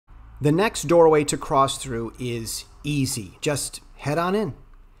The next doorway to cross through is easy. Just head on in.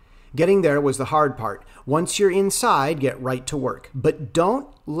 Getting there was the hard part. Once you're inside, get right to work. But don't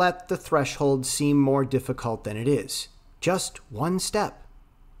let the threshold seem more difficult than it is. Just one step.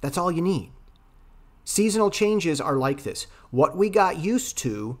 That's all you need. Seasonal changes are like this. What we got used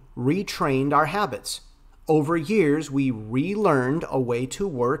to retrained our habits. Over years, we relearned a way to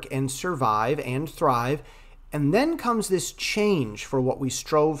work and survive and thrive, and then comes this change for what we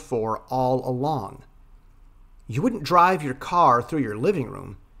strove for all along. You wouldn't drive your car through your living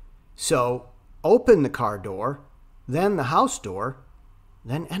room, so open the car door, then the house door,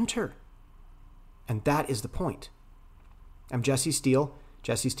 then enter. And that is the point. I'm Jesse Steele,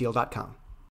 jessesteele.com.